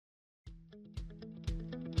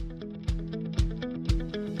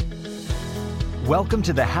Welcome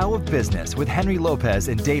to the How of Business with Henry Lopez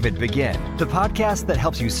and David Begin, the podcast that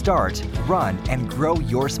helps you start, run, and grow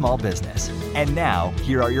your small business. And now,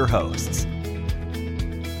 here are your hosts.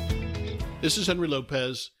 This is Henry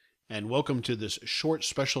Lopez, and welcome to this short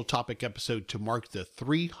special topic episode to mark the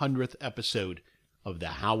 300th episode of the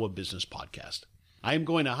How of Business podcast. I am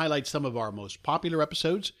going to highlight some of our most popular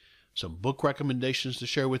episodes, some book recommendations to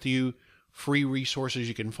share with you, free resources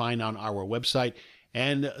you can find on our website,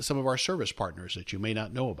 and some of our service partners that you may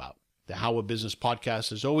not know about. The How of Business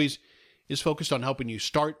podcast, as always, is focused on helping you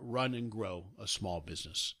start, run, and grow a small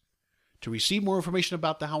business. To receive more information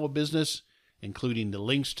about the How of Business, including the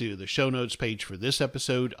links to the show notes page for this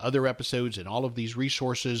episode, other episodes, and all of these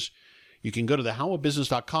resources, you can go to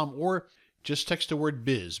thehowofbusiness.com or just text the word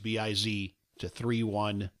biz, B-I-Z, to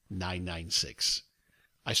 31996.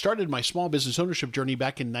 I started my small business ownership journey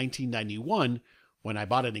back in 1991 when I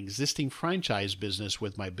bought an existing franchise business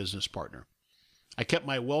with my business partner. I kept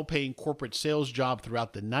my well-paying corporate sales job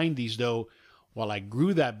throughout the 90s, though, while I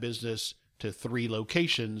grew that business to 3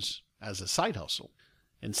 locations as a side hustle.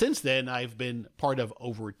 And since then, I've been part of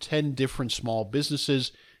over 10 different small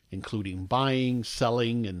businesses, including buying,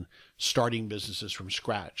 selling, and starting businesses from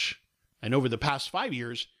scratch. And over the past 5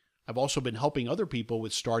 years, I've also been helping other people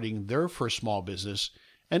with starting their first small business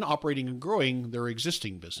and operating and growing their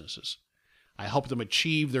existing businesses. I help them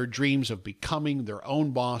achieve their dreams of becoming their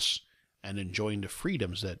own boss and enjoying the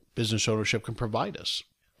freedoms that business ownership can provide us.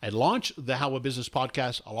 I launched the How of Business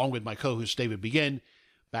podcast along with my co-host David Begin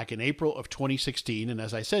back in April of 2016. And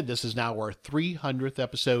as I said, this is now our 300th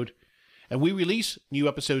episode. And we release new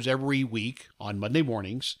episodes every week on Monday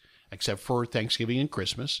mornings, except for Thanksgiving and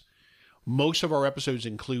Christmas. Most of our episodes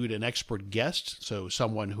include an expert guest, so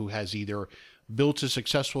someone who has either built a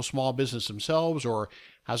successful small business themselves or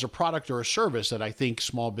has a product or a service that I think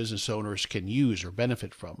small business owners can use or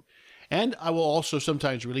benefit from. And I will also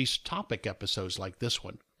sometimes release topic episodes like this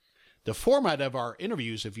one. The format of our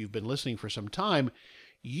interviews, if you've been listening for some time,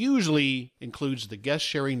 usually includes the guests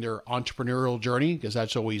sharing their entrepreneurial journey, because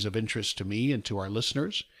that's always of interest to me and to our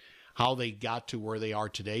listeners. How they got to where they are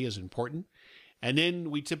today is important. And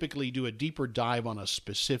then we typically do a deeper dive on a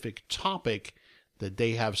specific topic that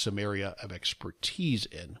they have some area of expertise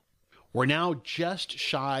in. We're now just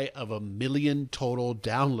shy of 1 million total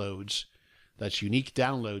downloads. That's unique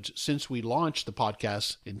downloads since we launched the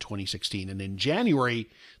podcast in 2016. And in January,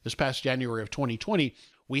 this past January of 2020,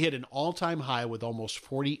 we hit an all-time high with almost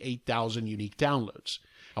 48,000 unique downloads.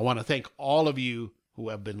 I want to thank all of you who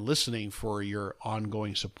have been listening for your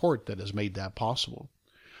ongoing support that has made that possible.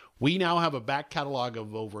 We now have a back catalog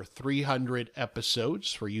of over 300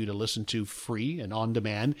 episodes for you to listen to free and on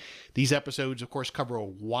demand. These episodes, of course, cover a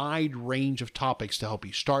wide range of topics to help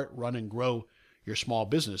you start, run, and grow your small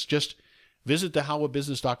business. Just visit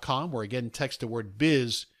thehowofbusiness.com, or again, text the word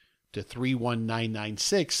biz to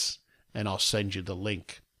 31996, and I'll send you the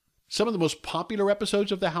link. Some of the most popular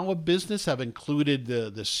episodes of the How of Business have included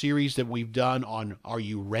the series that we've done on Are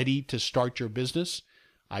You Ready to Start Your Business?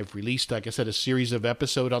 I've released, like I said, a series of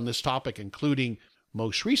episodes on this topic, including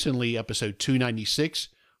most recently episode 296,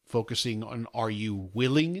 focusing on Are You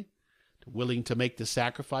Willing to make the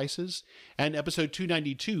sacrifices? And episode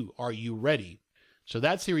 292, Are You Ready? So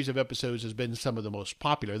that series of episodes has been some of the most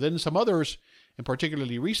popular. Then some others, and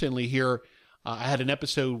particularly recently here, I had an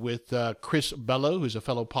episode with Chris Bello, who's a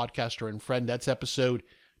fellow podcaster and friend. That's episode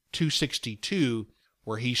 262,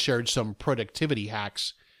 where he shared some productivity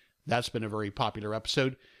hacks. That's been a very popular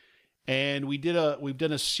episode. And we've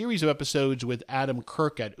done a series of episodes with Adam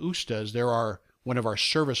Kirk at Ustas. They're one of our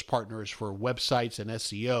service partners for websites and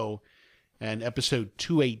SEO. And episode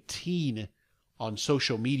 218 on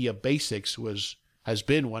social media basics has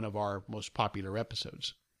been one of our most popular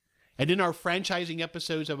episodes. And then our franchising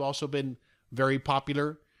episodes have also been very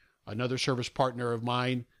popular. Another service partner of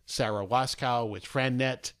mine, Sarah Waskow with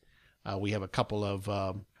FranNet. We have a couple of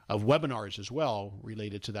webinars as well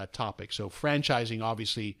related to that topic. So franchising,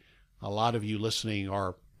 obviously, a lot of you listening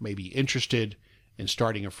are maybe interested in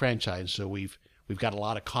starting a franchise. So we've got a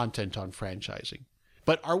lot of content on franchising.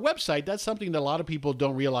 But our website, that's something that a lot of people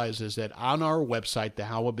don't realize, is that on our website,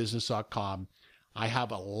 thehowofbusiness.com, I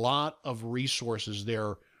have a lot of resources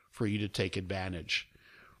there for you to take advantage.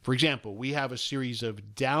 For example, we have a series of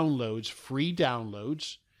downloads, free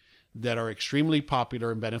downloads, that are extremely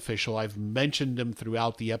popular and beneficial. I've mentioned them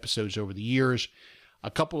throughout the episodes over the years. A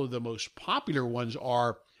couple of the most popular ones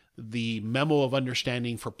are the Memo of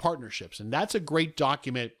Understanding for Partnerships. And that's a great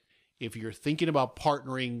document if you're thinking about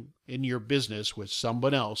partnering in your business with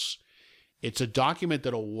someone else. It's a document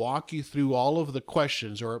that'll walk you through all of the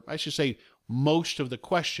questions, or I should say most of the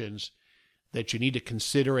questions that you need to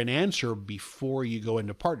consider and answer before you go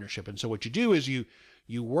into partnership. And so what you do is you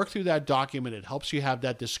work through that document. It helps you have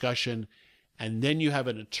that discussion, and then you have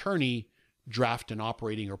an attorney draft an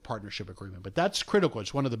operating or partnership agreement. But that's critical.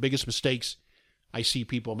 It's one of the biggest mistakes I see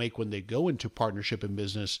people make when they go into partnership in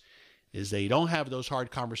business is they don't have those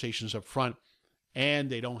hard conversations up front, and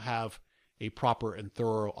they don't have a proper and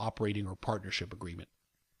thorough operating or partnership agreement.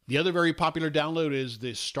 The other very popular download is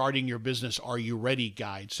the Starting Your Business Are You Ready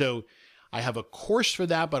guide. So I have a course for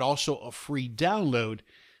that, but also a free download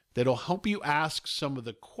that'll help you ask some of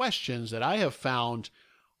the questions that I have found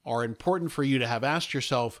are important for you to have asked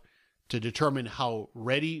yourself to determine how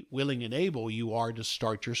ready, willing, and able you are to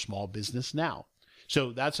start your small business now.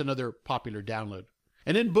 So that's another popular download.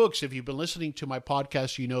 And in books, if you've been listening to my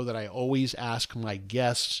podcast, you know that I always ask my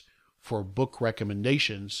guests for book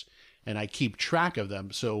recommendations, and I keep track of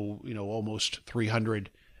them. So, almost 300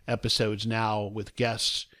 episodes now with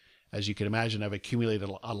guests. As you can imagine, I've accumulated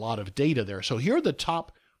a lot of data there. So here are the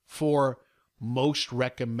top 4 most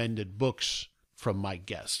recommended books from my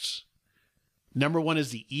guests. Number 1 is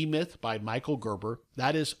The E-Myth by Michael Gerber.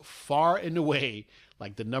 That is far and away,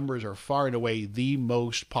 the numbers are far and away, the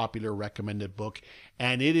most popular recommended book.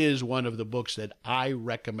 And it is one of the books that I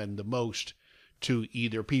recommend the most to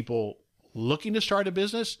either people looking to start a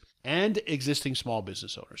business and existing small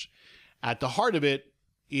business owners. At the heart of it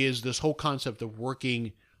is this whole concept of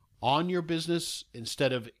working on your business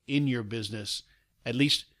instead of in your business. At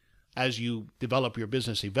least as you develop your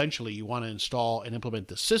business, eventually you want to install and implement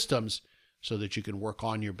the systems so that you can work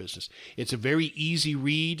on your business. It's a very easy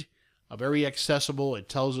read, very accessible. It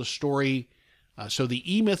tells a story. So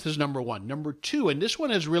The E-Myth is number 1. Number 2, and this one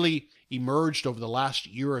has really emerged over the last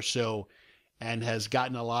year or so and has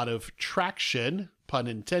gotten a lot of traction, pun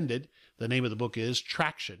intended. The name of the book is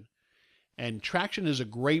Traction. And Traction is a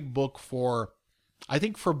great book I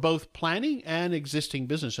think for both planning and existing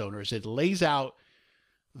business owners. It lays out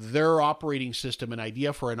their operating system, an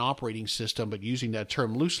idea for an operating system, but using that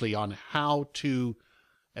term loosely, on how to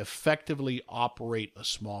effectively operate a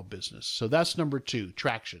small business. So that's number 2,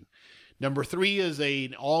 Traction. Number 3 is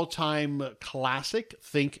an all-time classic,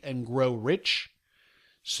 Think and Grow Rich.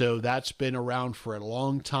 So that's been around for a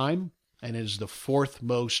long time and is the 4th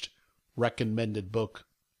most recommended book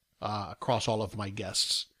across all of my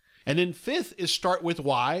guests. And then 5th is Start With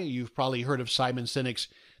Why. You've probably heard of Simon Sinek's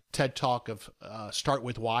TED Talk of Start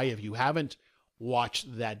With Why. If you haven't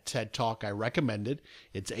watched that TED Talk, I recommend it.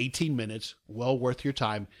 It's 18 minutes, well worth your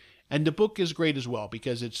time. And the book is great as well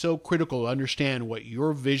because it's so critical to understand what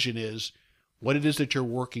your vision is, what it is that you're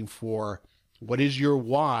working for, what is your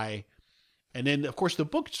why. And then, of course, the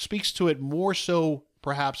book speaks to it more so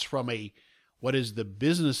perhaps from what is the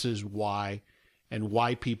business's why and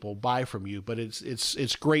why people buy from you. But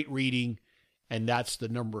it's great reading, and that's the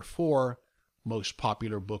number 4 most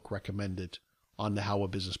popular book recommended on the How a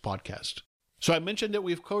Business podcast. So I mentioned that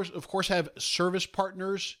we, of course, have service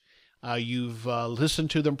partners. You've listened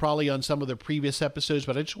to them probably on some of the previous episodes,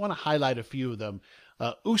 but I just want to highlight a few of them.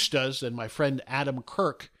 Oostas and my friend Adam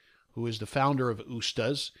Kirk, who is the founder of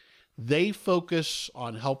Oostas, they focus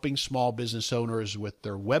on helping small business owners with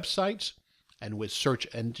their websites and with search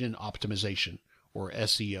engine optimization, or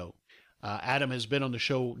SEO. Adam has been on the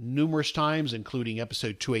show numerous times, including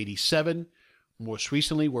episode 287, most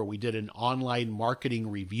recently, where we did an online marketing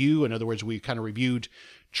review. In other words, we kind of reviewed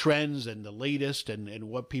trends and the latest and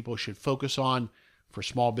what people should focus on for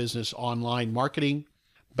small business online marketing.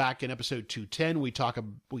 Back in episode 210, we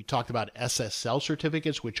talked about SSL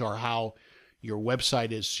certificates, which are how your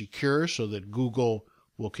website is secure so that Google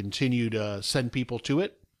will continue to send people to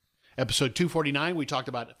it. Episode 249, we talked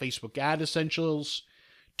about Facebook ad essentials.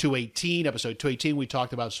 Episode 218, we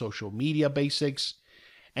talked about social media basics.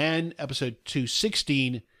 And episode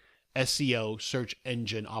 216, SEO, search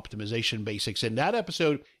engine optimization basics. And that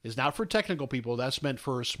episode is not for technical people. That's meant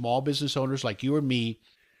for small business owners like you or me,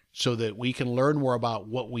 so that we can learn more about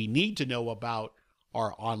what we need to know about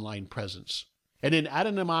our online presence. And then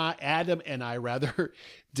Adam and I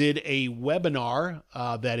did a webinar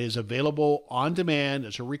that is available on demand.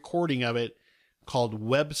 It's a recording of it called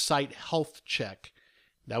Website Health Check.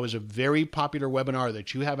 That was a very popular webinar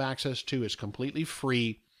that you have access to. It's completely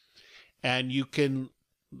free. And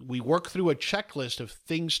we work through a checklist of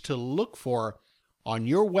things to look for on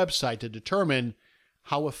your website to determine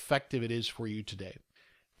how effective it is for you today.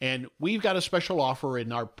 And we've got a special offer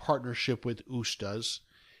in our partnership with Oostas.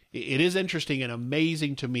 It is interesting and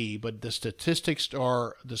amazing to me, but the statistics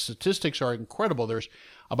are incredible. There's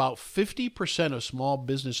about 50% of small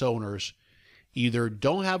business owners either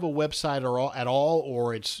don't have a website at all,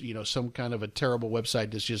 or it's some kind of a terrible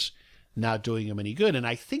website that's just not doing them any good. And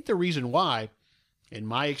I think the reason why, in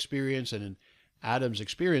my experience and in Adam's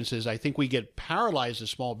experience, is I think we get paralyzed as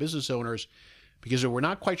small business owners because we're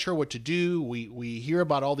not quite sure what to do. We hear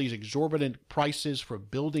about all these exorbitant prices for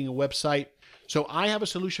building a website. So I have a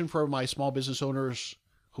solution for my small business owners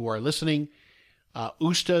who are listening.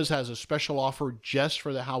 Ustas has a special offer just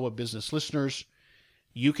for the How of Business listeners.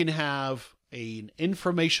 You can have an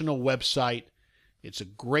informational website. It's a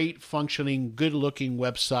great functioning, good looking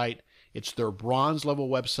website. It's their bronze level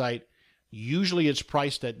website. Usually it's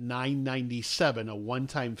priced at $9.97, a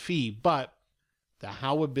one-time fee, but the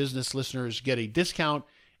How of Business listeners get a discount,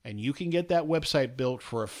 and you can get that website built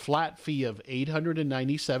for a flat fee of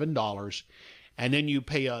 $897, and then you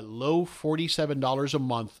pay a low $47 a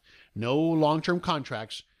month, no long-term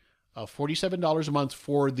contracts, $47 a month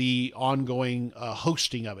for the ongoing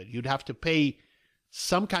hosting of it. You'd have to pay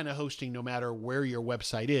some kind of hosting no matter where your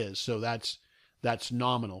website is, so that's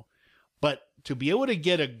nominal. But to be able to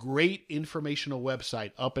get a great informational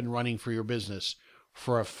website up and running for your business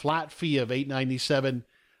for a flat fee of $897,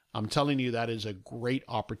 I'm telling you that is a great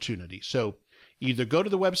opportunity. So either go to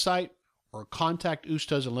the website or contact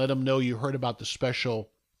Ustas and let them know you heard about the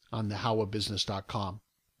special on the howofbusiness.com.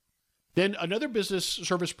 Then another business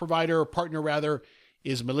service provider, or partner rather,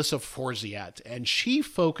 is Melissa Forziat, and she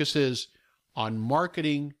focuses on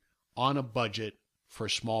marketing on a budget for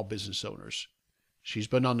small business owners. She's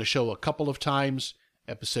been on the show a couple of times,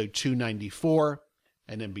 episode 294,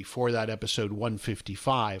 and then before that, episode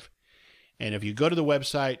 155. And if you go to the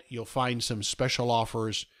website, you'll find some special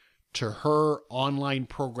offers to her online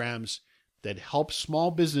programs that help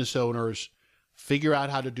small business owners figure out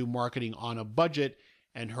how to do marketing on a budget.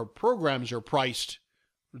 And her programs are priced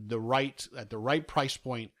at the right price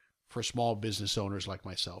point for small business owners like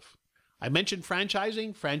myself. I mentioned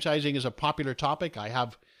franchising. Franchising is a popular topic. I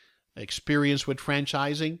have experience with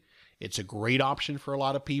franchising. It's a great option for a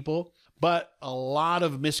lot of people, but a lot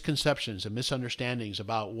of misconceptions and misunderstandings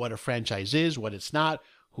about what a franchise is, what it's not,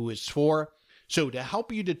 who it's for. So to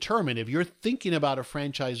help you determine if you're thinking about a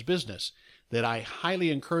franchise business, that I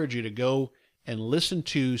highly encourage you to go and listen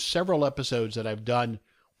to several episodes that I've done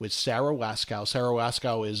with Sarah Waskow. Sarah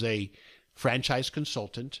Waskow is a franchise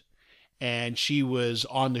consultant, and she was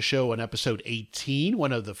on the show on episode 18,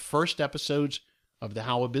 one of the first episodes of the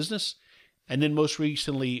How of Business, and then most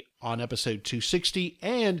recently on episode 260,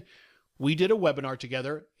 and we did a webinar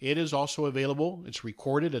together. It is also available. It's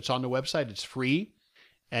recorded. It's on the website. It's free,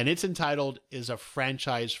 and it's entitled, Is a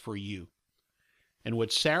Franchise for You? And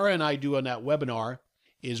what Sarah and I do on that webinar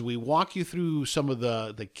is we walk you through some of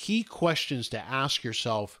the key questions to ask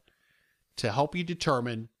yourself to help you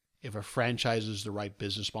determine if a franchise is the right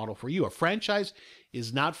business model for you. A franchise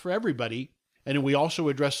is not for everybody. And then we also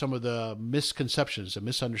address some of the misconceptions, the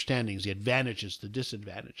misunderstandings, the advantages, the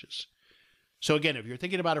disadvantages. So again, if you're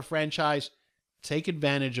thinking about a franchise, take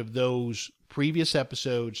advantage of those previous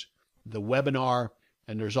episodes, the webinar,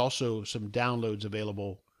 and there's also some downloads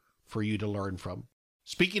available for you to learn from.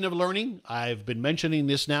 Speaking of learning, I've been mentioning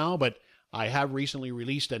this now, but I have recently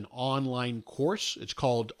released an online course. It's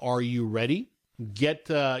called Are You Ready? You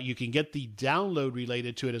can get the download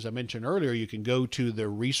related to it. As I mentioned earlier, you can go to the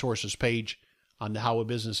resources page on the How of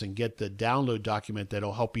Business and get the download document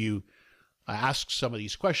that'll help you ask some of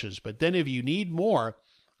these questions. But then if you need more,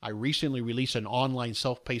 I recently released an online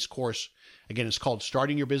self-paced course. Again, it's called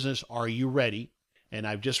Starting Your Business, Are You Ready? And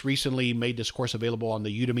I've just recently made this course available on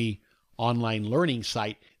the Udemy online learning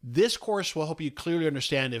site. This course will help you clearly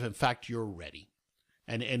understand if, in fact, you're ready.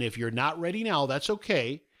 And if you're not ready now, that's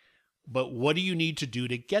okay. But what do you need to do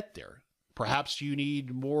to get there? Perhaps you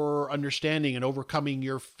need more understanding and overcoming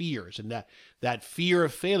your fears. And that fear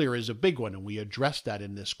of failure is a big one, and we address that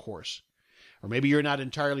in this course. Or maybe you're not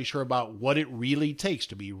entirely sure about what it really takes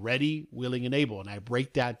to be ready, willing, and able. And I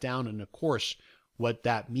break that down in the course, what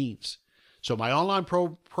that means. So my online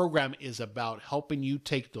program is about helping you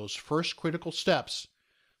take those first critical steps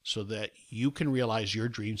so that you can realize your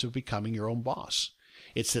dreams of becoming your own boss.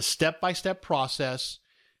 It's a step-by-step process,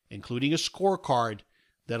 including a scorecard,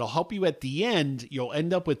 that'll help you at the end. You'll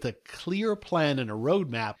end up with a clear plan and a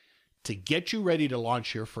roadmap to get you ready to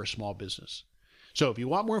launch your first small business. So if you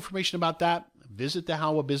want more information about that, visit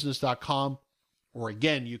thehowofbusiness.com, or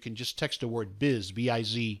again, you can just text the word biz,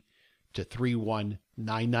 B-I-Z, to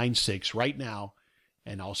 31996 right now,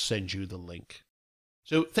 and I'll send you the link.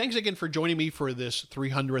 So thanks again for joining me for this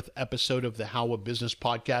 300th episode of the How of Business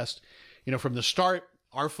podcast. From the start,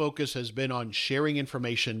 our focus has been on sharing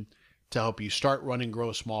information to help you start, run, and grow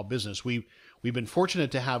a small business. We've been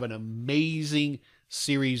fortunate to have an amazing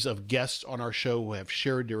series of guests on our show who have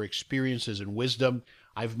shared their experiences and wisdom.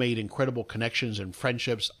 I've made incredible connections and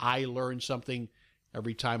friendships. I learn something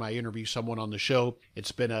every time I interview someone on the show.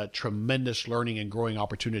 It's been a tremendous learning and growing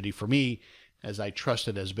opportunity for me, as I trust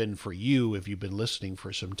it has been for you if you've been listening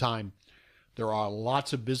for some time. There are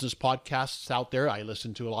lots of business podcasts out there. I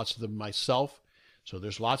listen to lots of them myself. So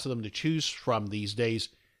there's lots of them to choose from these days.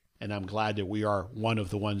 And I'm glad that we are one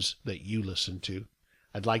of the ones that you listen to.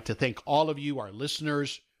 I'd like to thank all of you, our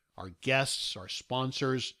listeners, our guests, our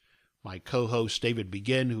sponsors, my co-host David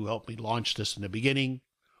Begin, who helped me launch this in the beginning,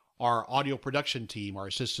 our audio production team, our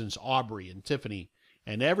assistants Aubrey and Tiffany,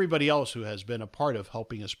 and everybody else who has been a part of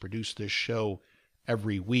helping us produce this show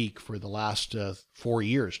every week for the last 4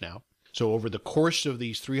 years now. So over the course of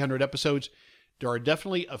these 300 episodes, there are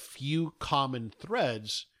definitely a few common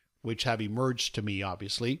threads which have emerged to me,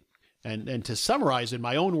 obviously. And to summarize in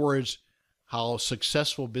my own words, how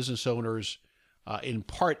successful business owners in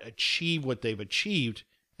part achieve what they've achieved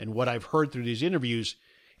and what I've heard through these interviews,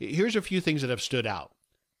 here's a few things that have stood out.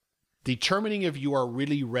 Determining if you are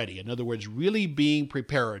really ready. In other words, really being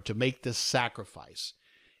prepared to make this sacrifice,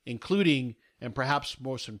 including, and perhaps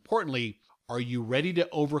most importantly, are you ready to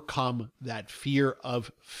overcome that fear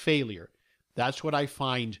of failure? That's what I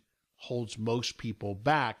find holds most people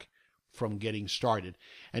back from getting started.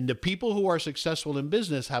 And the people who are successful in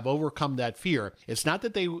business have overcome that fear. It's not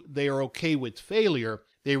that they are okay with failure.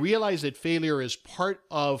 They realize that failure is part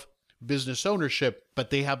of business ownership, but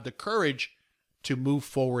they have the courage to move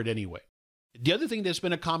forward anyway. The other thing that's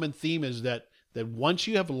been a common theme is that once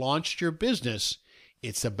you have launched your business,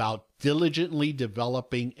 it's about diligently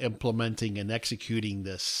developing, implementing, and executing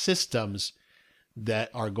the systems that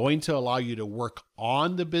are going to allow you to work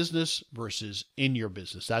on the business versus in your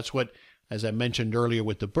business. That's what, as I mentioned earlier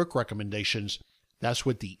with the book recommendations, that's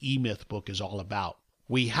what the E-Myth book is all about.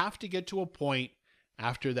 We have to get to a point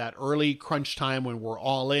after that early crunch time when we're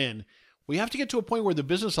all in. We have to get to a point where the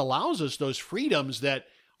business allows us those freedoms that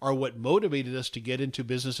are what motivated us to get into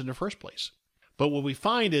business in the first place. But what we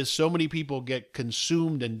find is so many people get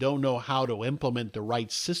consumed and don't know how to implement the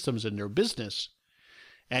right systems in their business.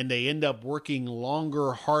 And they end up working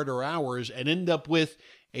longer, harder hours and end up with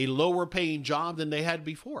a lower paying job than they had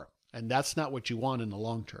before. And that's not what you want in the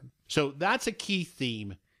long term. So that's a key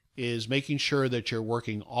theme, is making sure that you're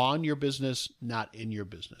working on your business, not in your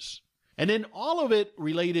business. And then all of it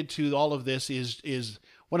related to all of this is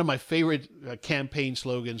one of my favorite campaign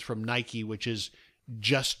slogans from Nike, which is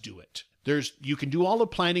just do it. You can do all the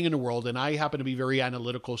planning in the world, and I happen to be very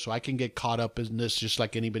analytical, so I can get caught up in this just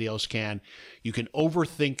like anybody else can. You can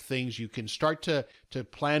overthink things. You can start to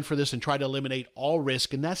plan for this and try to eliminate all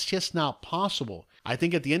risk, and that's just not possible. I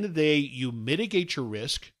think at the end of the day, you mitigate your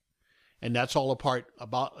risk, and that's all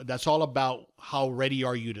about how ready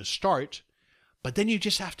are you to start. But then you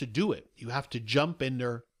just have to do it. You have to jump in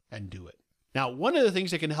there and do it. Now, one of the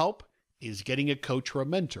things that can help is getting a coach or a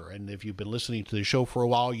mentor. And if you've been listening to the show for a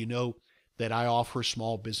while, you know that I offer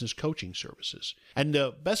small business coaching services. And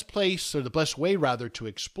the best place, or the best way rather, to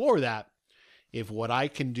explore that, if what I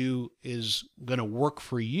can do is going to work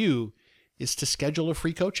for you, is to schedule a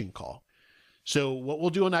free coaching call. So what we'll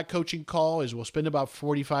do on that coaching call is we'll spend about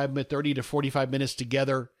 30 to 45 minutes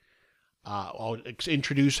together. I'll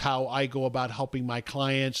introduce how I go about helping my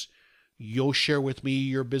clients. You'll share with me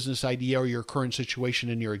your business idea or your current situation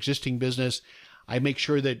in your existing business. I make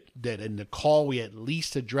sure that in the call, we at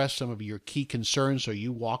least address some of your key concerns so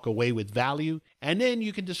you walk away with value. And then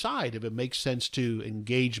you can decide if it makes sense to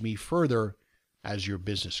engage me further as your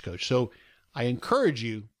business coach. So I encourage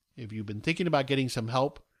you, if you've been thinking about getting some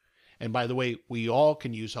help, and by the way, we all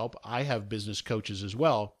can use help. I have business coaches as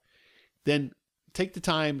well. Then take the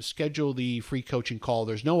time, schedule the free coaching call.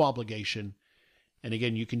 There's no obligation. And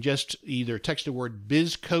again, you can just either text the word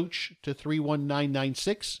BizCoach to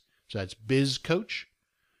 31996. So that's BizCoach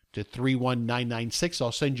to 31996.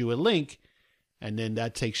 I'll send you a link, and then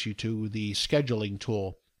that takes you to the scheduling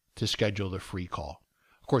tool to schedule the free call.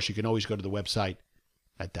 Of course, you can always go to the website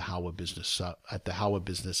at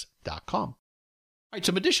thehowofbusiness.com. All right,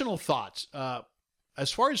 some additional thoughts.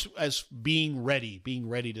 As far as being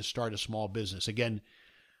ready to start a small business, again,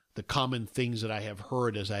 the common things that I have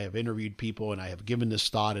heard as I have interviewed people and I have given this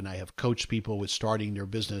thought and I have coached people with starting their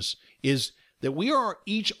business is that we are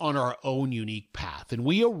each on our own unique path, and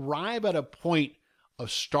we arrive at a point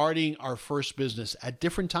of starting our first business at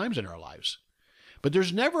different times in our lives. But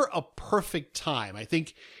there's never a perfect time. I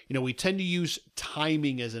think, we tend to use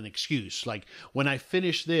timing as an excuse, like when I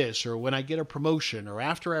finish this, or when I get a promotion, or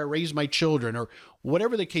after I raise my children, or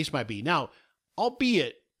whatever the case might be. Now,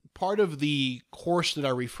 albeit part of the course that I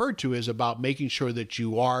referred to is about making sure that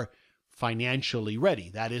you are financially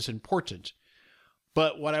ready. That is important.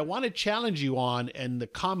 But what I want to challenge you on, and the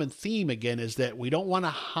common theme again, is that we don't want to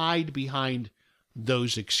hide behind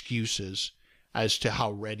those excuses as to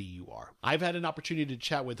how ready you are. I've had an opportunity to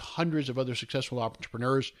chat with hundreds of other successful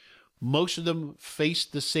entrepreneurs. Most of them face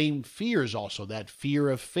the same fears also. That fear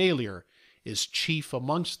of failure is chief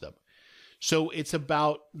amongst them. So it's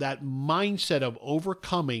about that mindset of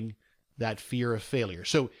overcoming that fear of failure.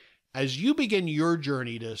 So as you begin your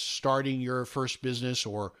journey to starting your first business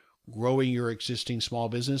or growing your existing small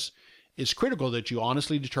business, it's critical that you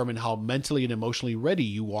honestly determine how mentally and emotionally ready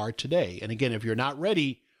you are today. And again, if you're not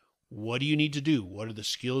ready, what do you need to do? What are the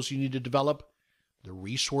skills you need to develop? The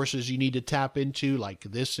resources you need to tap into, like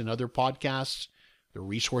this and other podcasts, the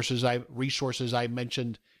resources I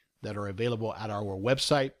mentioned that are available at our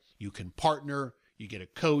website. You can partner, you get a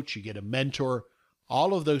coach, you get a mentor.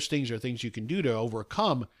 All of those things are things you can do to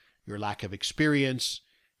overcome your lack of experience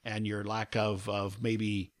and your lack of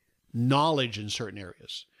maybe knowledge in certain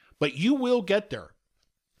areas. But you will get there.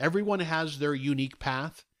 Everyone has their unique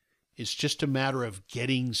path. It's just a matter of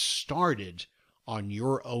getting started on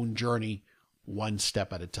your own journey one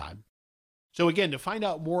step at a time. So again, to find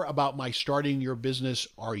out more about my Starting Your Business,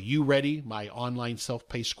 Are You Ready? My online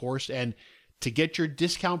self-paced course, and to get your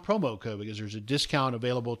discount promo code, because there's a discount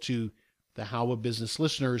available to the How of Business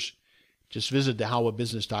listeners, just visit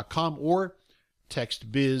thehowofbusiness.com or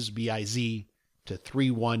text BIZ, B-I-Z, to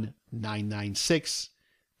 31996,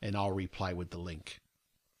 and I'll reply with the link.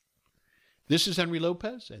 This is Henry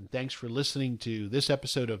Lopez, and thanks for listening to this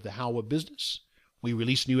episode of The How of Business. We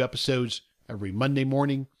release new episodes every Monday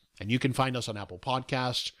morning, and you can find us on Apple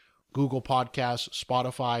Podcasts, Google Podcasts,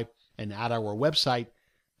 Spotify, and at our website,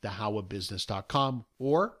 thehowofbusiness.com,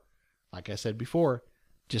 or, like I said before,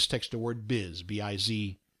 just text the word BIZ,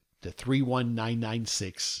 B-I-Z, to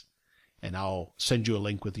 31996, and I'll send you a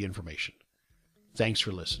link with the information. Thanks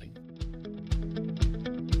for listening.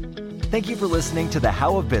 Thank you for listening to The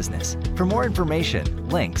How of Business. For more information,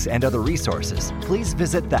 links, and other resources, please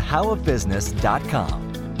visit thehowofbusiness.com.